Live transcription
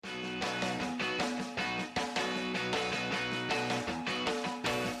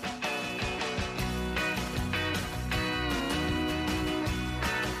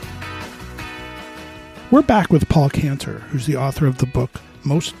We're back with Paul Cantor, who's the author of the book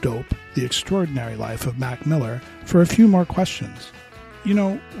Most Dope, The Extraordinary Life of Mac Miller, for a few more questions. You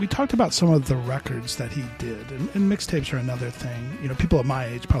know, we talked about some of the records that he did, and mixtapes are another thing. You know, people at my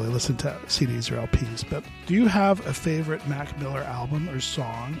age probably listen to CDs or LPs, but do you have a favorite Mac Miller album or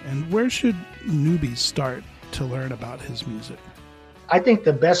song, and where should newbies start to learn about his music? I think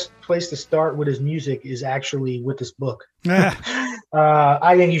the best place to start with his music is actually with this book.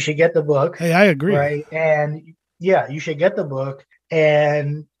 I think you should get the book. Hey, I agree. Right. And yeah, you should get the book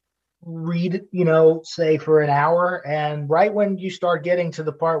and read, say for an hour. And right when you start getting to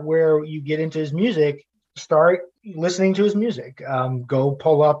the part where you get into his music, start listening to his music. Go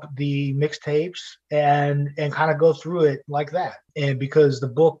pull up the mixtapes and kind of go through it like that. And because the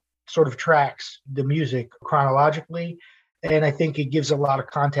book sort of tracks the music chronologically. And I think it gives a lot of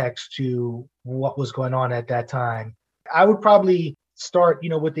context to what was going on at that time. I would probably start,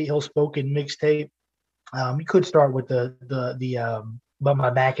 with the Ill-Spoken mixtape. You could start with the But My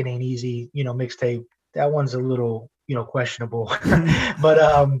Back It Ain't Easy, mixtape. That one's a little, questionable.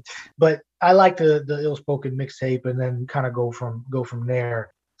 but I like the Ill-Spoken mixtape and then kind of go from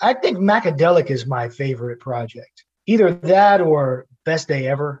there. I think Macadelic is my favorite project. Either that or Best Day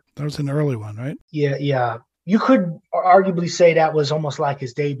Ever. That was an early one, right? Yeah. You could arguably say that was almost like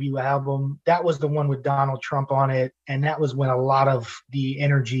his debut album. That was the one with Donald Trump on it. And that was when a lot of the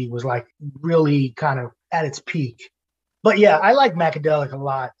energy was like really kind of at its peak. But yeah, I like Macadelic a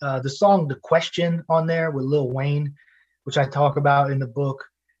lot. The song The Question on there with Lil Wayne, which I talk about in the book.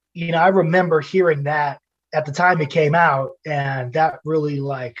 I remember hearing that at the time it came out, and that really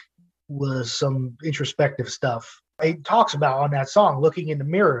was some introspective stuff. It talks about on that song looking in the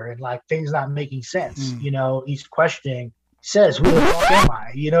mirror and things not making sense. He's questioning, says, who the fuck am I?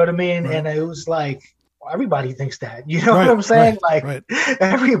 You know what I mean? Right. And it was everybody thinks that, what I'm saying? Right.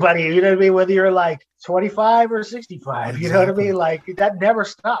 Everybody, you know what I mean? Whether you're 25 or exactly. You know what I mean? That never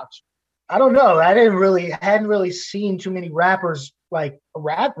stops. I don't know. I hadn't really seen too many rappers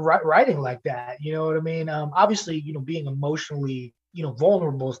writing like that. You know what I mean? Obviously, being emotionally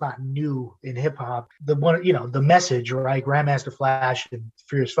vulnerable is not new in hip hop. The one, the message, right? Grandmaster Flash and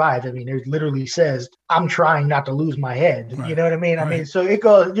Furious Five. I mean, it literally says, "I'm trying not to lose my head." Right. You know what I mean? Right. I mean, so it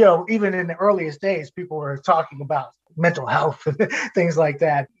goes. Even in the earliest days, people were talking about mental health and things like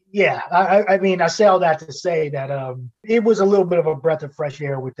that. Yeah, I mean, I say all that to say that it was a little bit of a breath of fresh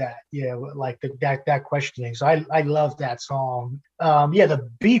air with that. Yeah, that questioning. So I love that song. The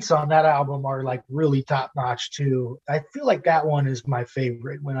beats on that album are really top notch too. I feel like that one is my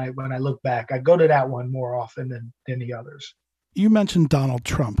favorite when I look back. I go to that one more often than the others. You mentioned Donald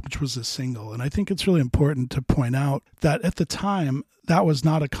Trump, which was a single, and I think it's really important to point out that at the time that was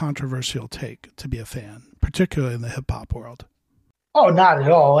not a controversial take to be a fan, particularly in the hip hop world. Oh, not at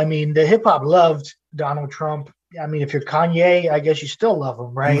all. I mean, the hip hop loved Donald Trump. I mean, if you're Kanye, I guess you still love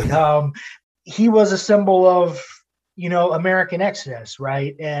him, right? He was a symbol of, American excess,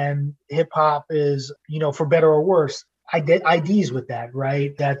 right? And hip hop is, for better or worse, IDs with that,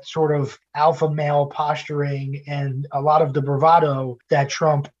 right? That sort of alpha male posturing and a lot of the bravado that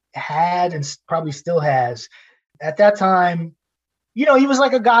Trump had and probably still has. At that time, he was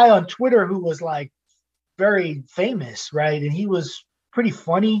like a guy on Twitter who was very famous, right? And he was pretty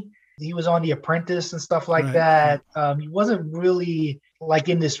funny. He was on The Apprentice and stuff like that. He wasn't really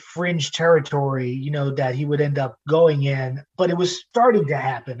in this fringe territory, that he would end up going in, but it was starting to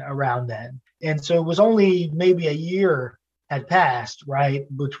happen around then. And so it was only maybe a year had passed, right,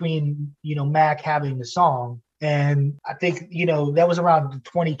 between, Mac having the song. And I think, that was around the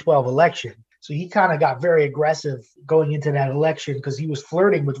 2012 election. So he kind of got very aggressive going into that election because he was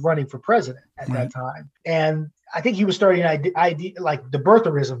flirting with running for president at that time. And I think he was starting ID the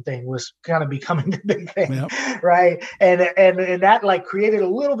birtherism thing was kind of becoming the big thing, right? And that created a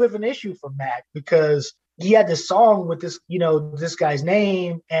little bit of an issue for Mac because he had this song with this, this guy's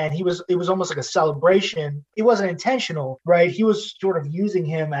name, and it was almost like a celebration. It wasn't intentional, right? He was sort of using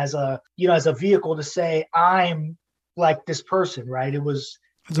him as a vehicle to say, I'm like this person, right? It's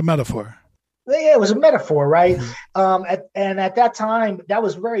a metaphor. Yeah, it was a metaphor, right? And at that time, that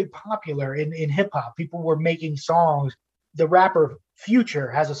was very popular in hip hop. People were making songs. The rapper Future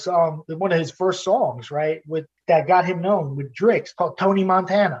has a song, one of his first songs, right, that got him known with Drix called Tony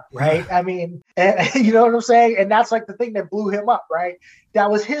Montana, right? I mean, you know what I'm saying? And that's the thing that blew him up, right?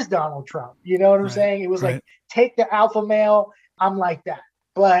 That was his Donald Trump. You know what I'm saying? It was take the alpha male. I'm like that.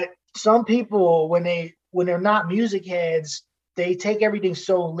 But some people, when they're not music heads, they take everything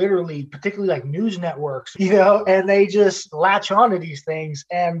so literally, particularly news networks, and they just latch onto these things.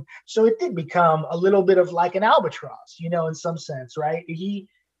 And so it did become a little bit of an albatross, in some sense, right? He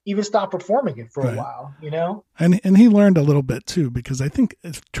even stop performing it for a Right. while, you know? And he learned a little bit too, because I think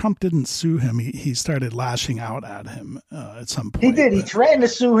if Trump didn't sue him, he started lashing out at him at some He point. did. He threatened to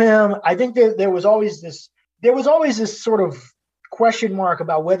sue him. I think that there was always this sort of question mark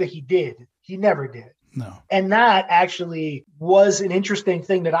about whether he did. He never did. No. And that actually was an interesting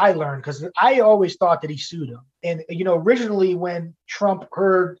thing that I learned, because I always thought that he sued him. And, originally when Trump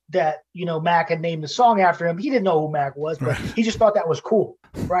heard that, Mac had named the song after him, he didn't know who Mac was, but he just thought that was cool,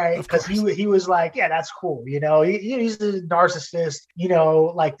 right? Because he was like, yeah, that's cool. He's a narcissist,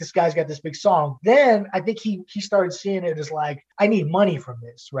 like this guy's got this big song. Then I think he started seeing it as like, I need money from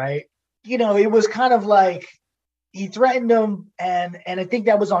this, right? It was kind of like, he threatened him, and I think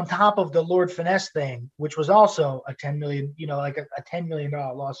that was on top of the Lord Finesse thing, which was also a $10 million, like a $10 million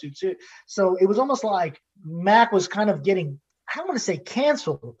lawsuit too. So it was almost like Mac was kind of getting, I don't want to say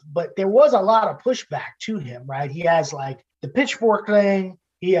canceled, but there was a lot of pushback to him, right? He has like the pitchfork thing,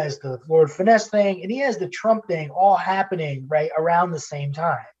 he has the Lord Finesse thing, and he has the Trump thing all happening right around the same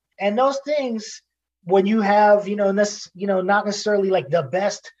time. And those things, when you have, not necessarily like the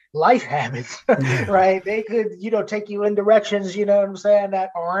best life habits, right? They could, take you in directions, you know what I'm saying, that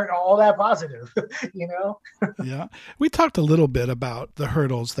aren't all that positive, Yeah. We talked a little bit about the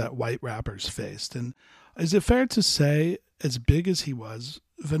hurdles that white rappers faced. And is it fair to say, as big as he was,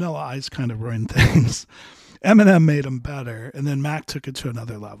 Vanilla Ice kind of ruined things? Eminem made him better, and then Mac took it to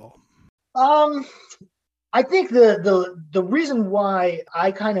another level. I think the reason why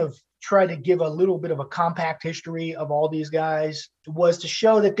I kind of try to give a little bit of a compact history of all these guys was to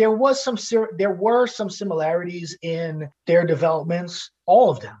show that there were some similarities in their developments, all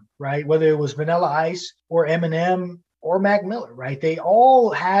of them, right? Whether it was Vanilla Ice or Eminem or Mac Miller, right? They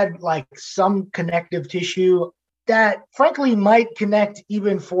all had like some connective tissue that frankly might connect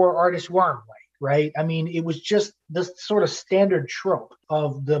even for artists who aren't white. Right. I mean, it was just this sort of standard trope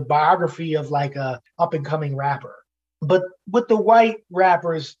of the biography of like a up and coming rapper. But with the white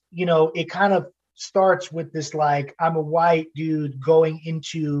rappers, it kind of starts with this, like, I'm a white dude going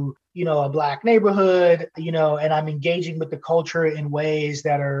into, a black neighborhood, and I'm engaging with the culture in ways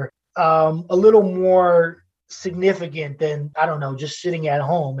that are a little more significant than, I don't know, just sitting at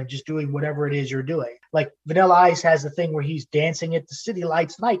home and just doing whatever it is you're doing. Like Vanilla Ice has the thing where he's dancing at the City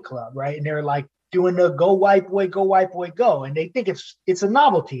Lights nightclub, right? And they're like doing the go white boy, go. And they think it's a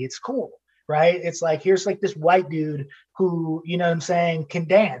novelty. It's cool. Right. It's like, here's like this white dude who, what I'm saying, can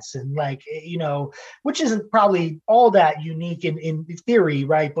dance and like, which isn't probably all that unique in theory.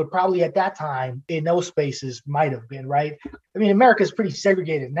 Right. But probably at that time in those spaces might have been. Right. I mean, America is pretty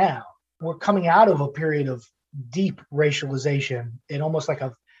segregated now. We're coming out of a period of deep racialization and almost like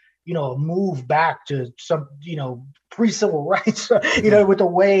a move back to some, pre-civil rights, with the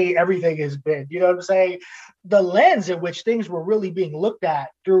way everything has been, you know what I'm saying? The lens at which things were really being looked at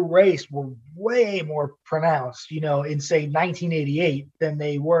through race were way more pronounced, in say 1988 than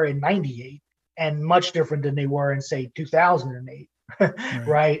they were in 98, and much different than they were in say 2008,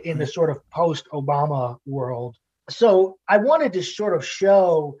 right? In the sort of post-Obama world. So I wanted to sort of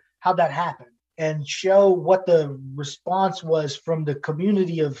show how that happened and show what the response was from the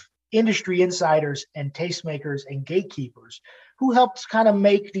community of industry insiders and tastemakers and gatekeepers who helped kind of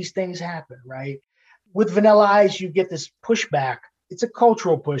make these things happen, right? With Vanilla Ice, you get this pushback. It's a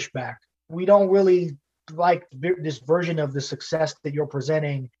cultural pushback. We don't really like this version of the success that you're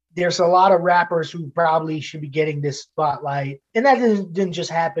presenting. There's a lot of rappers who probably should be getting this spotlight. And that didn't just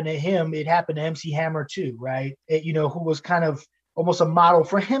happen to him. It happened to MC Hammer too, right? Who was kind of almost a model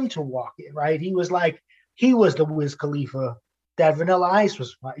for him to walk in, right? He was the Wiz Khalifa that Vanilla Ice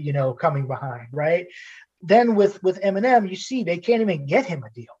was, coming behind, right? Then with Eminem, you see they can't even get him a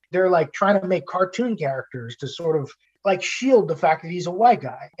deal. They're like trying to make cartoon characters to sort of like shield the fact that he's a white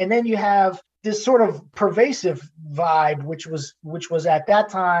guy. And then you have this sort of pervasive vibe, which was at that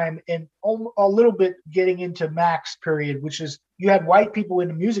time and a little bit getting into Mac's period, which is you had white people in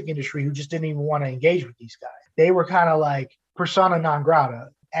the music industry who just didn't even want to engage with these guys. They were kind of like persona non grata.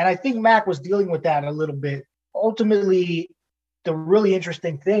 And I think Mac was dealing with that a little bit. Ultimately, the really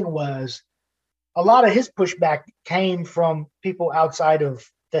interesting thing was a lot of his pushback came from people outside of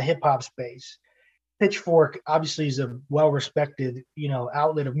the hip hop space. Pitchfork obviously is a well-respected,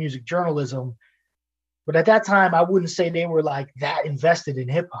 outlet of music journalism. But at that time, I wouldn't say they were like that invested in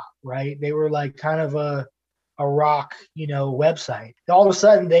hip hop, right? They were like kind of a rock, website. All of a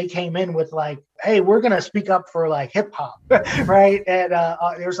sudden they came in with like, hey, we're going to speak up for like hip hop, right? And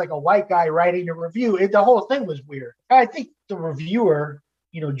there's like a white guy writing a review. The whole thing was weird. I think the reviewer,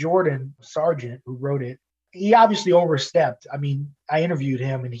 Jordan Sargent, who wrote it, he obviously overstepped. I mean, I interviewed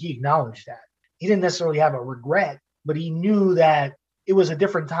him and he acknowledged that. He didn't necessarily have a regret, but he knew that it was a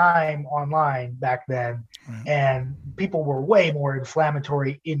different time online back then, right. And people were way more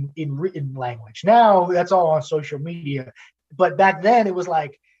inflammatory in written language. Now that's all on social media, but back then it was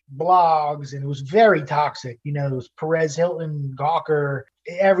like blogs, and it was very toxic. You know, it was Perez Hilton, Gawker.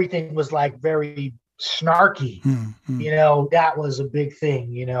 Everything was like very snarky. Mm-hmm. You know, that was a big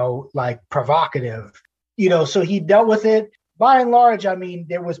thing. You know, like provocative. You know, so he dealt with it. By and large, I mean,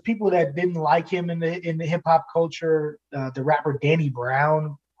 there was people that didn't like him in the hip hop culture. The rapper Danny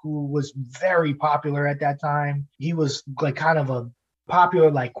Brown, who was very popular at that time, he was like kind of a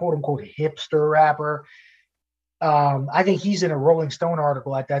popular, like quote unquote hipster rapper. I think he's in a Rolling Stone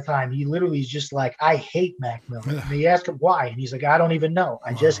article at that time. He literally is just like, I hate Mac Miller. And they asked him why, and he's like, I don't even know.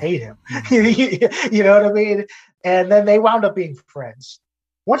 I just hate him. You know what I mean? And then they wound up being friends.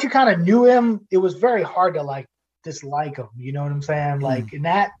 Once you kind of knew him, it was very hard to like dislike him. You know what I'm saying? Like, and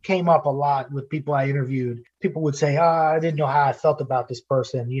that came up a lot with people I interviewed. People would say, I didn't know how I felt about this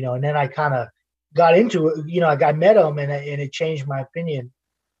person, you know, and then I kind of got into it. You know, I met him and it changed my opinion.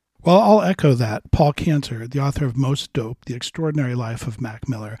 Well, I'll echo that. Paul Cantor, the author of Most Dope, The Extraordinary Life of Mac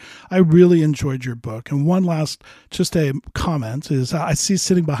Miller. I really enjoyed your book. And one last, just a comment is I see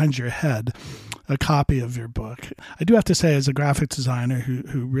sitting behind your head a copy of your book. I do have to say, as a graphic designer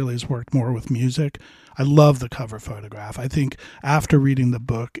who really has worked more with music, I love the cover photograph. I think after reading the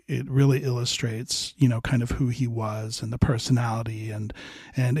book, it really illustrates, you know, kind of who he was and the personality, and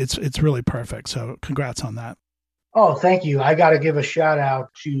it's really perfect. So congrats on that. Oh, thank you. I got to give a shout out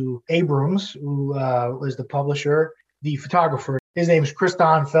to Abrams, who was the publisher, the photographer. His name is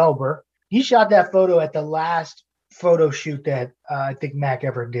Kriston Felber. He shot that photo at the last photo shoot that I think Mac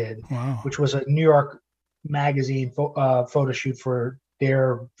ever did, wow. Which was a New York Magazine photo shoot for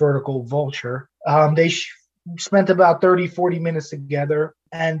their Vertical Vulture. They spent about 30, 40 minutes together.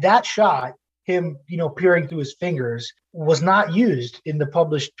 And that shot, him, you know, peering through his fingers, was not used in the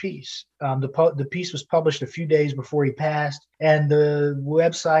published piece. The piece was published a few days before he passed, and the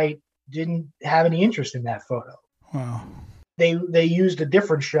website didn't have any interest in that photo. Wow. They used a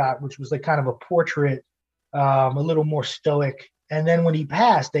different shot, which was like kind of a portrait, a little more stoic. And then when he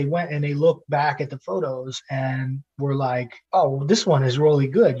passed, they went and they looked back at the photos and were like, oh, well, this one is really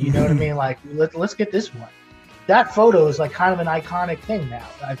good. You know what I mean? Like, let's get this one. That photo is like kind of an iconic thing now.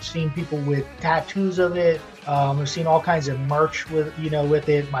 I've seen people with tattoos of it. I've seen all kinds of merch with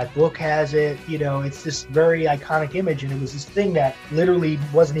it. My book has it. You know, it's this very iconic image. And it was this thing that literally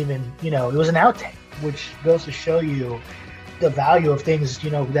wasn't even, you know, it was an outtake, which goes to show you the value of things, you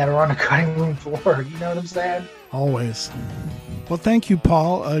know, that are on the cutting room floor. You know what I'm saying? Always. Well, thank you,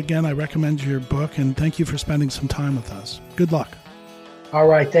 Paul. Again, I recommend your book, and thank you for spending some time with us. Good luck. All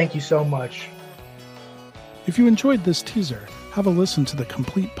right. Thank you so much. If you enjoyed this teaser, have a listen to the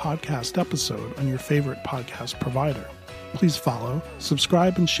complete podcast episode on your favorite podcast provider. Please follow,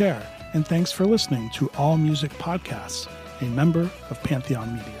 subscribe, and share. And thanks for listening to All Music Podcasts, a member of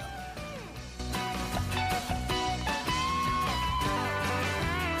Pantheon Media.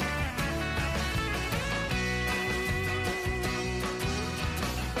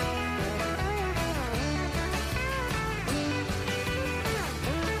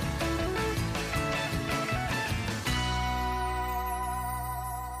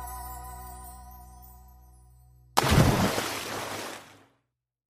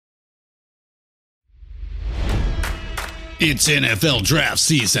 It's NFL draft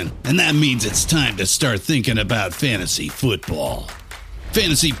season, and that means it's time to start thinking about fantasy football.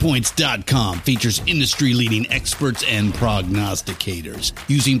 FantasyPoints.com features industry-leading experts and prognosticators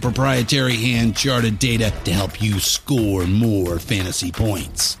using proprietary hand-charted data to help you score more fantasy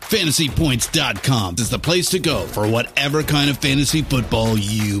points. FantasyPoints.com is the place to go for whatever kind of fantasy football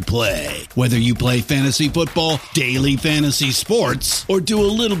you play. Whether you play fantasy football, daily fantasy sports, or do a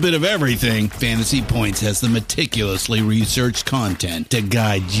little bit of everything, Fantasy Points has the meticulously researched content to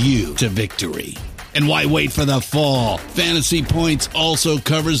guide you to victory. And why wait for the fall? Fantasy Points also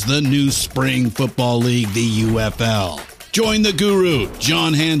covers the new spring football league, the UFL. Join the guru,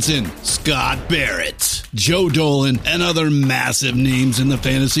 John Hansen, Scott Barrett, Joe Dolan, and other massive names in the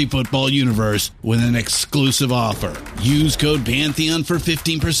fantasy football universe with an exclusive offer. Use code Pantheon for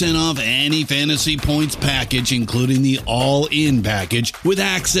 15% off any Fantasy Points package, including the all-in package, with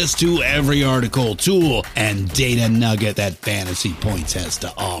access to every article, tool, and data nugget that Fantasy Points has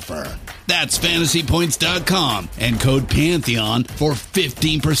to offer. That's FantasyPoints.com and code Pantheon for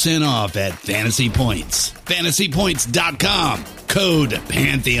 15% off at Fantasy Points. FantasyPoints.com, code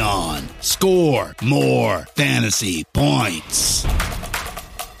Pantheon. Score more fantasy points.